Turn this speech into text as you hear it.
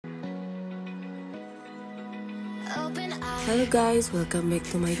Hello guys, welcome back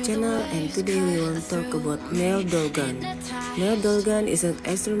to my channel, and today we will talk about Mel Dolgun. Mel Dolgun is an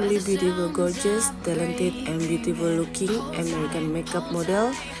extremely beautiful, gorgeous, talented and beautiful looking American makeup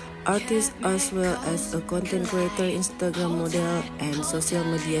model, artist as well as a content creator, Instagram model and social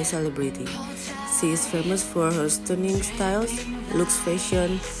media celebrity. She is famous for her stunning styles, looks,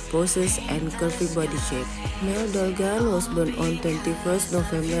 fashion, poses and curvy body shape. Mel Dolgun was born on 21st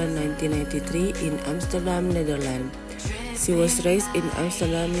November 1993 in Amsterdam, Netherlands. She was raised in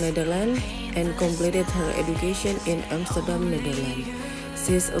Amsterdam, Netherlands and completed her education in Amsterdam, Netherlands.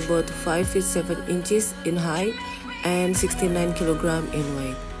 She is about 5 feet 7 inches in height and 69 kilograms in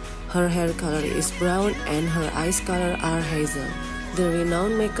weight. Her hair color is brown and her eyes color are hazel. The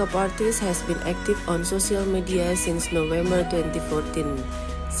renowned makeup artist has been active on social media since November 2014.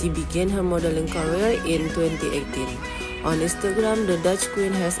 She began her modeling career in 2018. On Instagram, the Dutch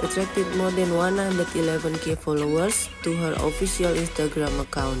queen has attracted more than 111k followers to her official Instagram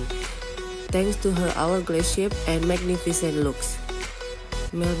account, thanks to her hourglass shape and magnificent looks.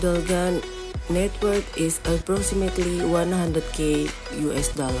 Mel Dolgun net worth is approximately 100k US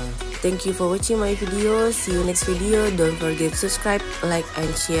dollar. Thank you for watching my video. See you next video. Don't forget to subscribe, like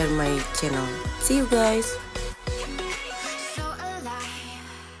and share my channel. See you guys.